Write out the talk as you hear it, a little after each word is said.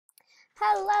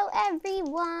Hello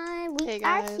everyone! We Hey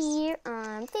are guys. here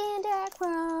on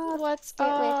VanderCraft. What's Here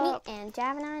up? with me and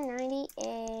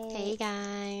Javenon98. Hey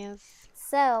guys.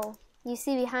 So, you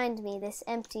see behind me this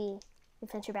empty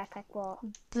adventure backpack wall.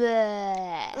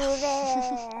 Bleh.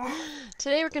 Bleh.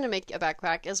 Today we're gonna make a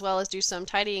backpack as well as do some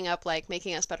tidying up, like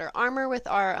making us better armor with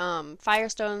our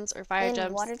firestones or fire And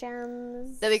gems water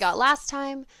gems. that we got last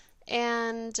time.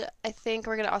 And I think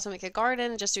we're gonna also make a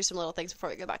garden and just do some little things before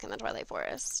we go back in the Twilight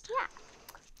Forest. Yeah.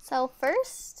 So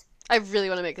first... I really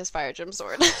want to make this fire gem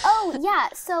sword. Oh, yeah.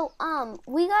 So,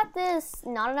 we got this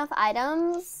not enough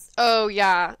items. Oh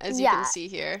yeah, as you can see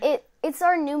here. It's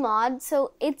our new mod,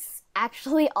 so it's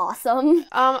actually awesome.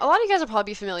 A lot of you guys will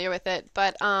probably be familiar with it,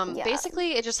 but Yeah.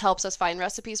 basically it just helps us find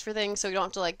recipes for things, so we don't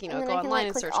have to go online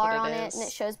and search what it is. And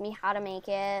it shows me how to make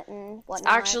it and whatnot. It's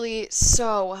actually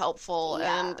so helpful,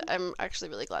 Yeah. and I'm actually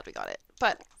really glad we got it.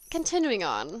 But continuing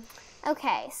on,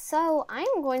 Okay, so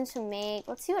I'm going to make...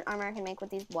 Let's see what armor I can make with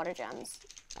these water gems.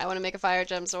 I want to make a fire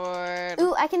gem sword.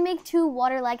 Ooh, I can make 2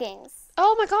 water leggings.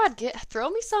 Oh my god, throw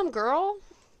me some, girl.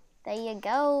 There you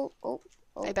go. Oh,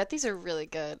 I bet these are really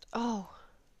good. Oh,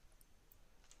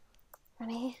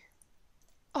 ready?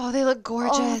 oh, they look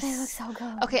gorgeous. Oh, they look so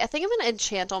good. Okay, I think I'm gonna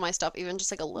enchant all my stuff, even just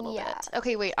like a little Yeah. bit.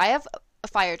 Okay, wait, I have a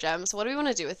fire gem, so what do we want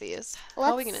to do with these? How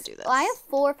are we gonna do this? Well, I have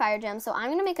 4 fire gems, so I'm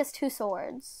going to make us 2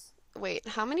 swords. Wait,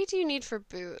 how many do you need for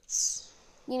boots?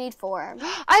 You need 4.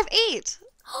 I have 8!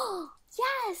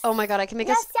 Yes! Oh my god, I can make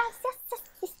yes, us...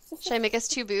 yes. Should I make us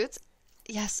 2 boots?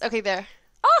 Yes, okay, there.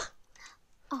 Oh!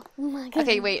 Oh my god.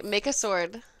 Okay, wait, make a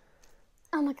sword.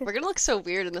 Oh my god. We're gonna look so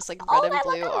weird in this like red and that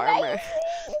blue looks armor. amazing.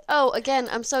 Oh,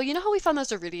 again, so you know how we found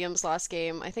those iridiums last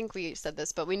game? I think we said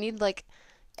this, but we need like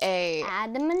a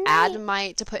Adamant?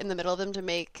 adamite to put in the middle of them to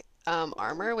make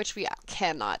armor, which we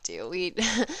cannot do.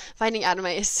 Finding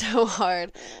adamite is so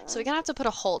hard. So we're gonna have to put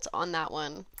a halt on that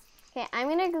one. Okay, I'm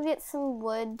gonna go get some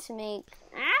wood to make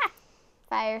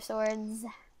fire swords.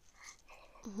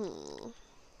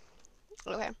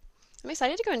 Okay. I'm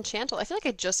excited to go enchant. I feel like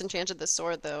I just enchanted this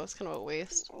sword though. It's kind of a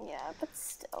waste. Yeah, but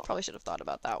still. Probably should have thought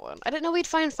about that one. I didn't know we'd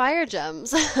find fire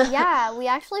gems. Yeah, we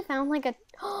actually found like a...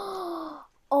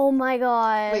 Oh my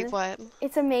god. Wait, what?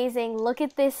 It's amazing. Look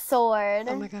at this sword.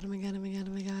 Oh my god, oh my god, oh my god,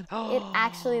 oh my god. Oh. It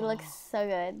actually looks so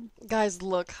good. Guys,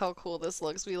 look how cool this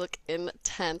looks. We look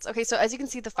intense. Okay, so as you can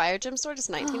see, the fire gem sword is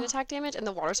 19 attack damage, and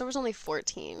the water sword was only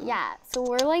 14. Yeah, so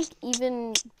we're like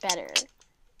even better.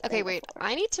 Okay, wait.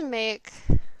 I need to make...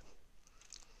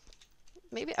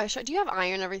 Maybe I should... Do you have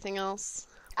iron and everything else?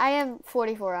 I have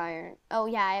 44 iron. Oh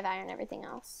yeah, I have iron and everything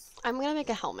else. I'm gonna make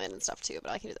a helmet and stuff too,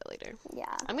 but I can do that later.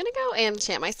 Yeah. I'm gonna go and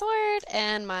enchant my sword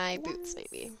and my boots,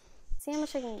 maybe. See how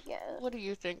much I can get. What do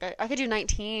you think? I could do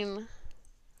 19.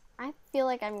 I feel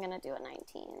like I'm gonna do a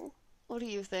 19. What do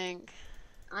you think?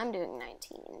 I'm doing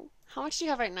 19. How much do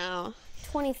you have right now?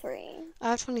 23. I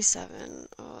have 27.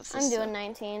 Oh, this I'm is doing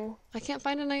 19. I can't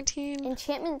find a 19.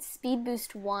 Enchantment speed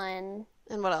boost 1.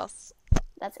 And what else?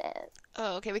 That's it.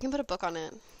 Oh, okay. We can put a book on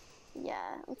it.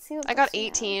 Yeah. Let's see what I got books we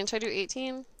have. 18. Should I do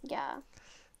 18? Yeah.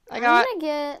 I got... I'm gonna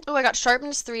get... Oh, I got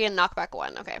sharpness 3 and knockback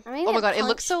 1. Okay. I'm gonna Oh my get god, it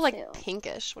looks so punch, like too.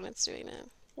 pinkish when it's doing it.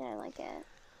 Yeah, I like it.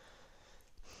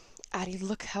 Addie,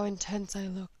 look how intense I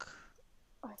look.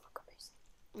 Oh, I look amazing.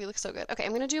 We look so good. Okay,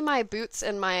 I'm gonna do my boots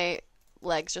and my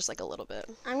legs just like a little bit.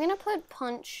 I'm gonna put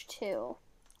punch 2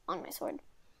 on my sword.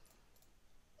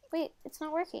 Wait, it's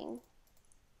not working.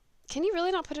 Can you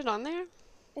really not put it on there?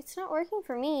 It's not working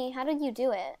for me. How did you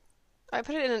do it? I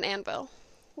put it in an anvil.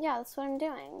 Yeah, that's what I'm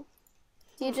doing.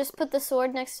 Do you just put the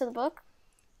sword next to the book?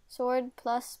 Sword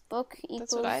plus book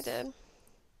equals... That's what I did.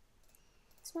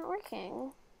 It's not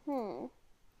working.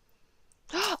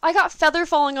 I got feather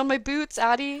falling on my boots,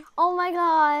 Addie. Oh my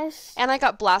gosh. And I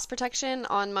got blast protection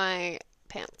on my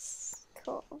pants.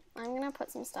 Cool. I'm gonna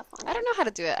put some stuff on I don't know how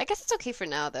to do it. I guess it's okay for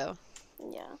now, though.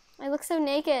 Yeah. I look so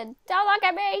naked. Don't look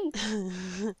at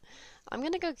me! I'm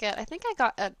gonna go get... I think I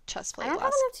got a chest plate I don't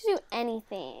have blast. enough to do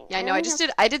anything. Yeah, I know.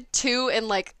 I did 2 and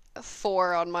like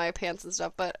 4 on my pants and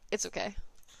stuff, but it's okay.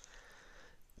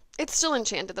 It's still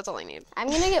enchanted. That's all I need. I'm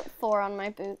gonna get 4 on my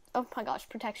boot. Oh my gosh,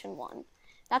 protection 1.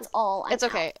 That's all I It's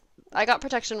okay. I got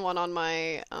protection 1 on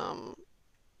my Oh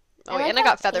wait, like and I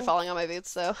got that feather pink. falling on my boots,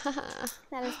 so.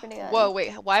 That is pretty good. Whoa,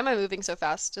 wait. Why am I moving so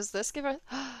fast? Does this give a...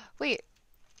 Wait.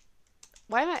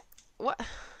 Why am I... What?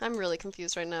 I'm really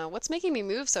confused right now. What's making me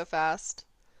move so fast?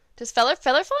 Does feather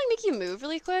falling make you move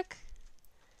really quick?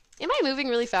 Am I moving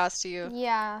really fast to you?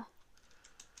 Yeah.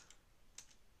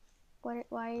 Why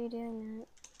are you doing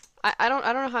I don't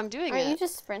know how I'm doing that? it. Are you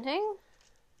just sprinting?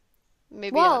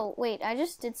 Maybe. Whoa, wait, I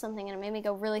just did something and it made me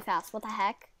go really fast. What the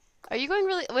heck? Are you going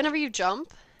really... Whenever you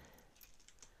jump?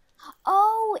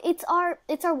 Oh, it's our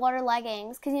water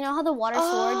leggings. Because you know how the water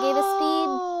sword gave us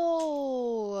speed?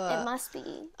 It Oh. must be.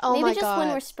 Oh Maybe my just when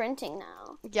God. we're sprinting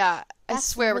now. Yeah, I That's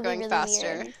swear we're really, going really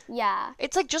faster. weird. Yeah.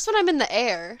 It's like just when I'm in the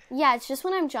air. Yeah, it's just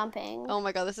when I'm jumping. Oh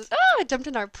my God, this is. Oh, I jumped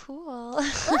in our pool.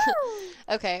 Woo!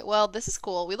 Okay, well, this is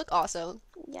cool. We look awesome.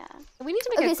 Yeah. We need to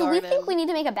make Okay, a so we think we garden. need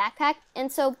to make a backpack,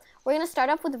 and so we're gonna start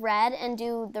off with red and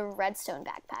do the redstone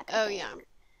backpack. I Oh, think. yeah.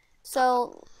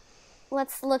 So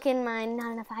let's look in my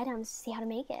not enough items to see how to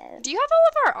make it. Do you have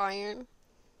all of our iron?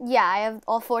 Yeah, I have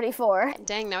all 44.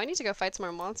 Dang, now I need to go fight some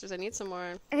more monsters. I need some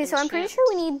more Okay, so I'm pretty enchant.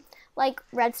 sure we need like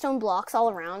redstone blocks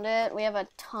all around it. We have a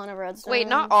ton of redstone. Wait,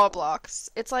 not all blocks.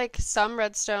 It's like some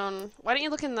redstone. Why don't you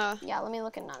look in the... Yeah, let me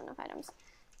look at not enough items.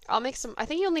 I'll make some... I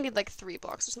think you only need like 3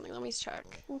 blocks or something. Let me check.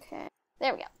 Okay.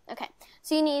 There we go. Okay.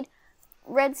 So you need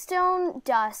redstone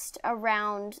dust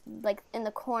around like in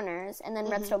the corners and then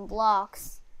redstone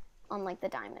blocks on like the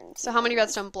diamond. So how many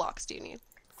redstone blocks do you need?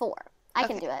 4. I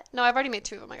can do it. No, I've already made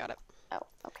 2 of them. I got it. Oh,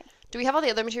 okay. Do we have all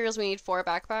the other materials we need for a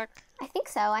backpack? I think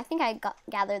so. I think I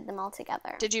gathered them all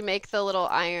together. Did you make the little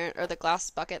iron or the glass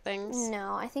bucket things?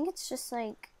 No, I think it's just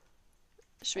like...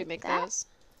 Should we make that? those?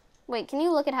 Wait, can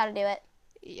you look at how to do it?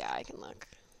 Yeah, I can look.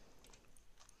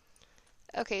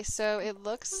 Okay, so it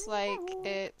looks like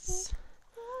it's...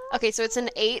 Okay, so it's an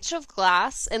H of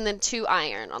glass and then 2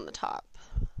 iron on the top.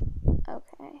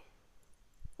 Okay.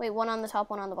 Wait, 1 on the top,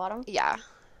 1 on the bottom? Yeah.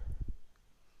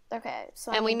 Okay,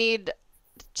 so And we need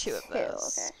 2 of 2,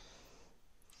 those. okay.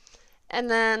 And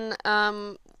then,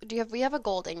 we have a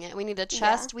gold ingot. We need a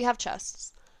chest. Yeah. We have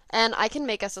chests. And I can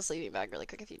make us a sleeping bag really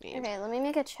quick if you need. Okay, let me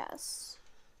make a chest.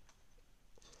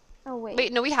 Oh, wait.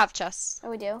 Wait, no, we have chests. Oh,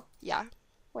 we do? Yeah,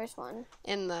 Where's one?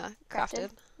 in the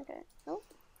crafted. Okay. Oh.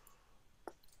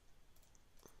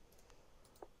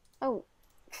 Oh,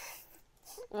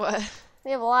 What?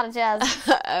 we have a lot of chests.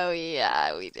 Oh,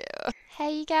 yeah, we do. Here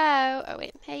you go. Oh,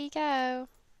 wait. Here you go.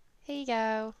 Here you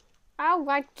go. Oh,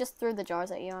 I just threw the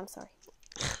jars at you. I'm sorry.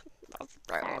 That's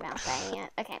Sorry rude. about saying it.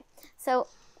 Okay, so,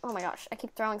 oh my gosh, I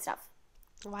keep throwing stuff.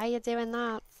 Why are you doing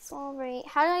that? Sorry.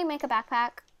 How do I make a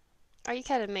backpack? Are you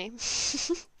kidding me?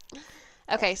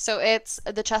 Okay, so it's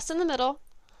the chest in the middle.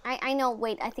 I know.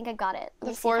 Wait, I think I got it. Let The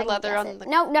me see if 4 I can leather guess on it. the...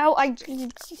 No, I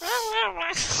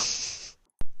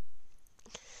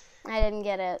didn't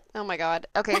get it. Oh my God.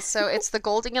 Okay, so it's the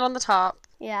gold ingot on the top,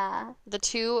 Yeah, the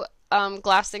 2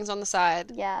 glass things on the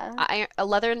side, yeah, a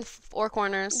leather in 4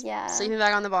 corners, Yeah. sleeping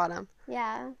bag on the bottom,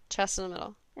 yeah. chest in the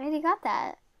middle. I already got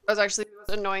that. That was actually the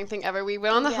most annoying thing ever. We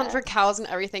went on the hunt Yeah. for cows and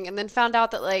everything, and then found out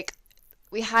that like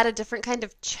we had a different kind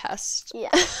of chest. Yeah.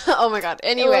 Oh my God. It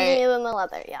wasn't Anyway, even the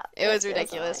leather. Yeah. it was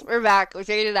ridiculous. annoying. We're back. We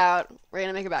figured it out. We're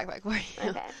gonna make a backpack for you.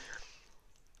 Okay.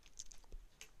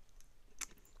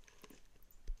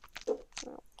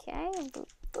 Okay. Boop,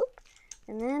 boop.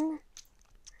 And then,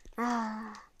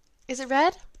 Is it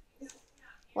red?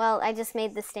 well, I just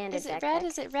made the standard Is it backpack. red?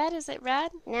 Is it red? Is it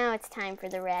red? Now it's time for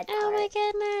the red Oh part. my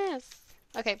goodness.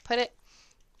 Okay, put it.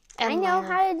 I know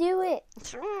how to do it.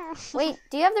 to. Wait,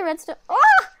 do you have the redstone?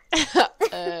 Oh! Do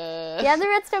you have the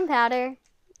redstone powder?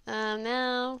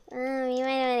 No. Oh, you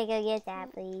might want to go get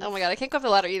that, please. Oh my God, I can't go up the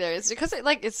ladder either. Is it because it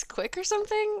like it's quick or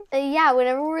something? Yeah,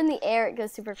 whenever we're in the air, it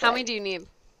goes super quick. How many do you need?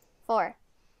 4.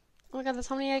 Oh my God, that's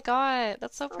how many I got.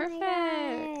 That's so Oh my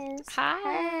perfect. gosh.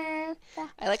 Hi.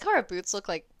 Perfect. I like how our boots look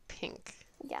like pink.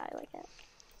 Yeah, I like it.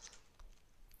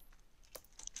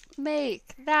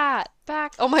 Make that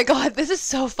back. Oh my God, this is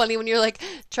so funny when you're like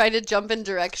trying to jump in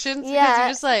directions because Yeah.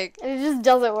 you just like It just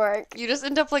doesn't work. you just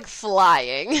end up like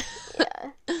flying.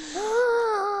 Yeah.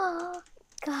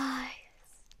 Guys.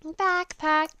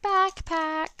 Backpack,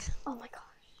 backpack, Oh my gosh.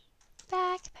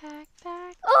 backpack,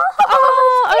 back. Oh,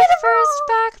 Oh, our first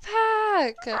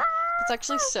backpack. It's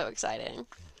actually so exciting.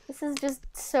 This is just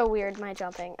so weird, my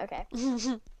jumping. Okay. It's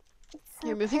so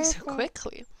You're moving so perfect.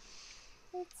 quickly.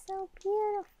 It's so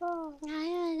beautiful. I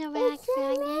want a It's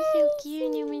backpack. It's so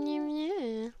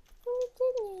cute.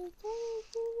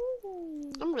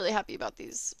 I'm really happy about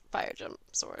these fire jump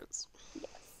swords. I'm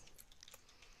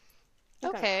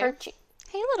gonna Okay. hurt you.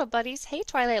 Hey, little buddies. Hey,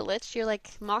 Twilight Lich. You're like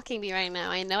mocking me right now.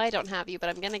 I know I don't have you, but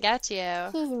I'm gonna get you.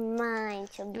 He's mine,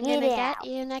 so I'm get gonna out. get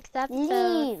you next episode.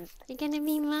 Leave. You're gonna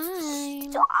be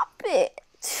mine. Stop it.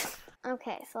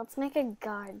 Okay, so let's make a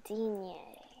gardenia.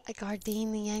 A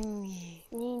gardenia.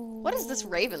 What What is this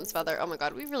raven's feather? Oh my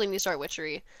God, we really need to start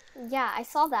witchery. Yeah, I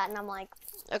saw that and I'm like,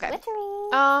 Okay.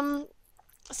 witchery.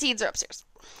 Seeds are upstairs.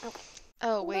 Okay.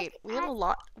 Oh wait, we have a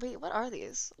lot. Wait, what are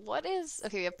these? What is?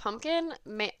 Okay, we have pumpkin.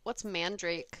 What's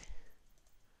mandrake?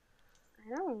 I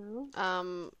don't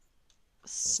know.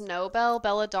 Snowbell,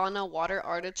 belladonna, water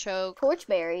artichoke. Torch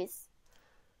berries.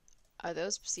 Are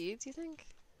those seeds, you think?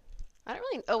 I don't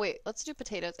really. Oh, wait. Let's do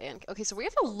potatoes and. Okay, so we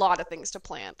have a lot of things to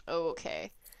plant. Oh,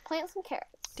 okay. Plant some carrots.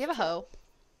 Do you have a hoe?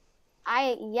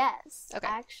 Yes, Okay.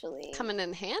 actually. Coming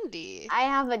in handy. I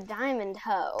have a diamond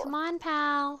hoe. Come on,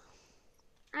 pal.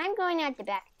 I'm going out the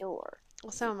back door.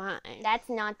 Well, so am I. That's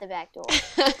not the back door.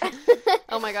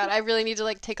 Oh my god, I really need to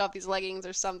like take off these leggings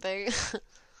or something.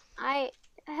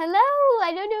 Hello,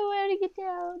 I don't know where to get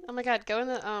down. Oh my god, go in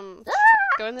the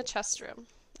go in the chest room.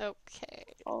 Okay.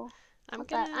 Oh, I'm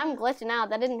glitching out.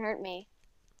 That didn't hurt me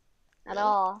at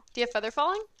all. Do you have feather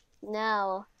falling?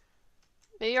 No.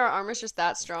 Maybe our armor's just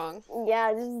that strong.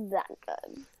 Yeah, this is that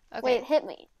good. Okay. Wait, hit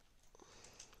me.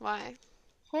 Why?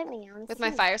 Hit me on With my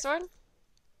fire sword?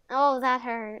 Oh, that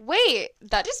hurt. Wait,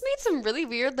 that just made some really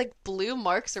weird like blue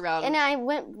marks around. And I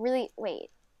went really.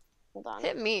 Wait, hold on.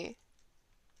 Hit me.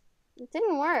 It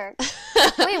didn't work.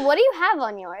 Wait, what do you have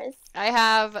on yours? I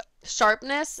have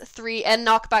sharpness 3 and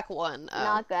knockback 1.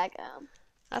 Knockback.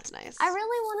 That's nice. I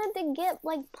really wanted to get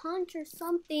like punch or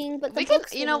something, but the we can,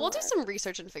 books you know, we'll didn't do work. some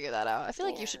research and figure that out. I feel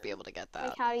like you should be able to get that.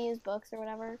 Like how to use books or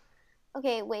whatever.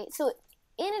 Okay, wait. So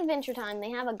in Adventure Time, they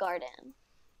have a garden.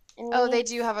 And they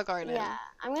do have a garden. Yeah,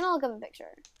 I'm gonna look up a picture.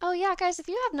 Oh yeah, guys, if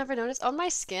you have never noticed, on my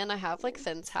skin I have like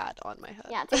Finn's hat on my hood.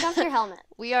 Yeah, take off your helmet.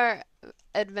 We are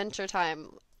Adventure Time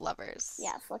lovers.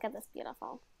 Yes, look at this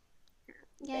beautiful.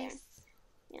 Yes.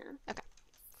 Yeah.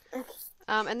 Okay.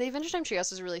 And the Adventure Time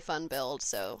Treehouse was a really fun build,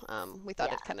 so we thought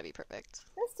it'd kind of be perfect.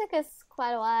 This took us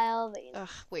quite a while, but Ugh,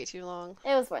 way too long.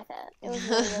 it was worth it. It was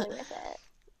really, really worth it.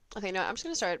 Okay, no, I'm just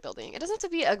gonna start building. It doesn't have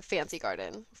to be a fancy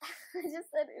garden. I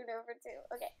just said Uno for 2.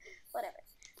 Okay, whatever.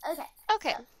 Okay.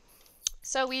 Okay.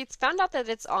 So we found out that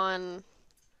it's on,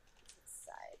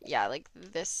 Side. yeah, like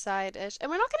this side-ish. And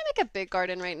we're not gonna make a big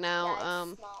garden right now. Yeah,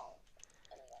 it's small.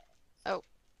 Anyway. Oh,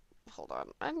 hold on.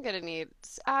 I'm gonna need,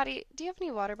 Addie, do you have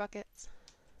any water buckets?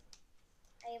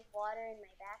 I have water in my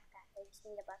backpack. I just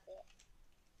need a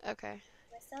bucket. Okay.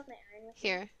 Do I still have my iron with me?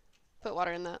 Here, put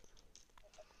water in that.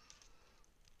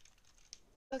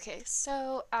 Okay,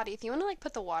 so Addie, if you want to like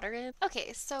put the water in.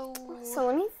 Okay, so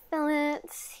let me fill it.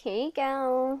 Here you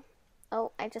go.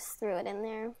 Oh, I just threw it in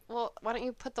there. well, why don't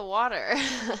you put the water?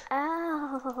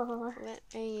 Oh. What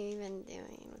are you even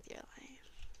doing with your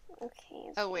life?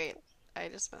 Okay. Oh wait, I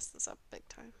just messed this up big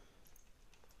time.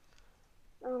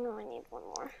 Oh no, I need one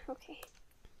more. Okay.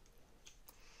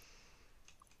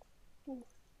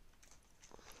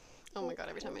 Oh my god,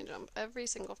 every time I jump. Every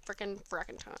single frickin'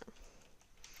 time.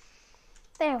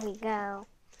 There we go.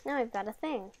 Now we've got a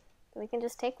thing that we can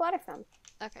just take water from.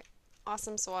 Okay,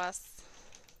 awesome sauce.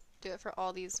 Do it for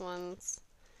all these ones.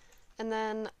 And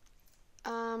then,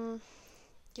 do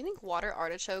you think water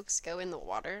artichokes go in the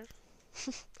water?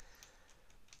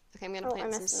 Okay, I'm gonna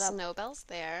plant some snowbells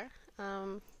there.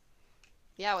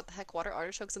 Yeah, what the heck, water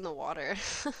artichokes in the water.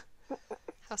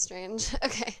 How strange.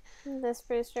 Okay. That's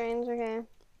pretty strange, okay.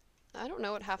 I don't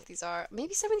know what half these are.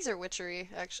 Maybe some of these are witchery,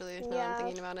 actually, now that I'm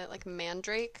thinking about it. Like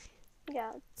mandrake.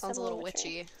 Yeah. Sounds a little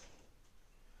witchy.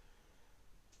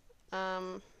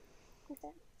 Okay.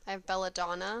 I have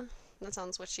belladonna. That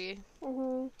sounds witchy.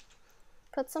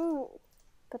 Put some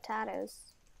potatoes.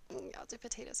 Yeah, I'll do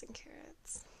potatoes and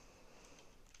carrots.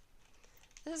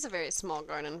 This is a very small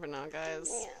garden for now,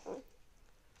 guys. Yeah.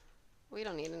 We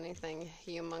don't need anything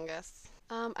humongous.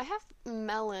 I have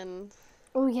melon.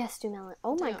 Oh, yes, do melon.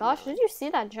 Oh my Yeah, gosh, melon. did you see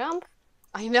that jump?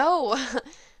 I know!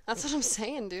 That's what I'm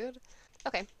saying, dude.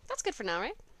 Okay, that's good for now,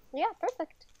 right? Yeah,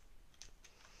 perfect.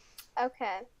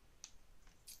 Okay.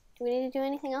 Do we need to do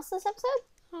anything else this episode?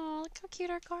 Oh, look how cute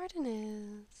our garden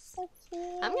is. So cute.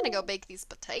 I'm gonna go bake these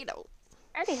potatoes.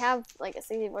 I already have like a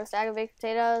 64 stack of baked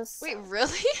potatoes. Wait,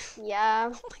 really?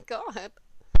 Yeah. Oh my god.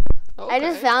 I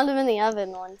just Okay. found them in the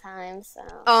oven one time, so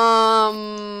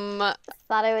thought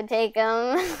I would take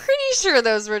them. Pretty sure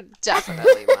those were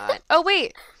definitely mine. Oh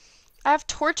wait, I have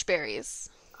torch berries.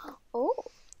 Oh,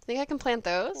 Think I can plant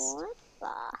those? what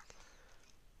the?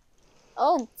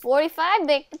 Oh, 45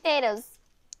 baked potatoes.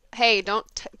 Hey, don't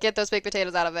get those baked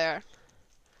potatoes out of there.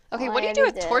 Okay, Oh, what I do you do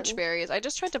with already torch did. berries? I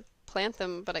just tried to plant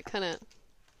them, but I couldn't.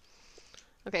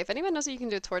 Okay, if anyone knows what you can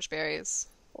do with torch berries,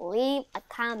 Leave a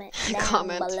comment down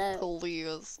comment, below.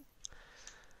 please.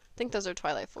 I think those are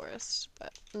Twilight Forest,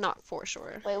 but not for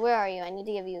sure. Wait, where are you? I need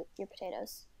to give you your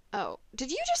potatoes. Oh, did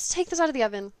you just take those out of the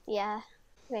oven? Yeah.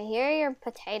 Okay, here are your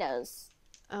potatoes.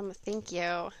 Thank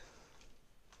you.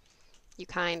 You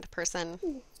kind person.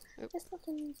 Just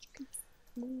nothing.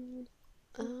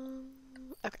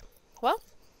 Okay. Well,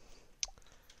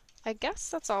 I guess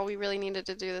that's all we really needed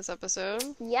to do this episode.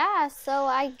 Yeah, so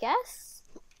I guess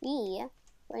we are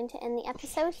going to end the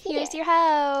episode here. Here's your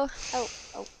hoe. Oh,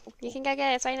 okay. You can go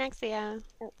get it. It's right next to you.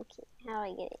 Oh, okay. How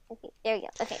do I get it? Okay, there we go.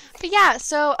 Okay. But yeah,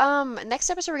 so next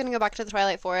episode we're gonna go back to the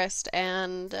Twilight Forest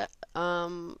and Yeah,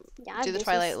 do the do some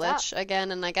Twilight stuff. Lich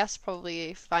again, and I guess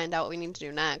probably find out what we need to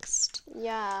do next.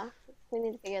 Yeah, we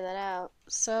need to figure that out.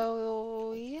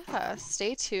 So yeah,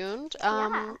 stay tuned.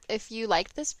 Yeah. If you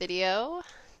liked this video,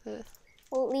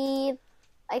 Leave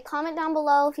a comment down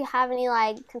below if you have any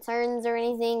like concerns or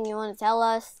anything you want to tell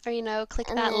us. or click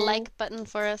And that then like button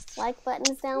for us. Like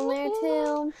button's down there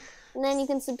too. And then you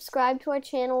can subscribe to our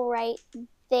channel right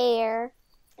there.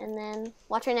 And then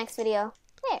watch our next video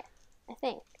there, I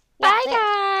think. Yeah, Bye there.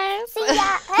 guys. See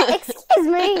ya. Excuse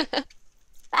me.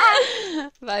 Bye.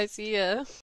 Bye, see ya.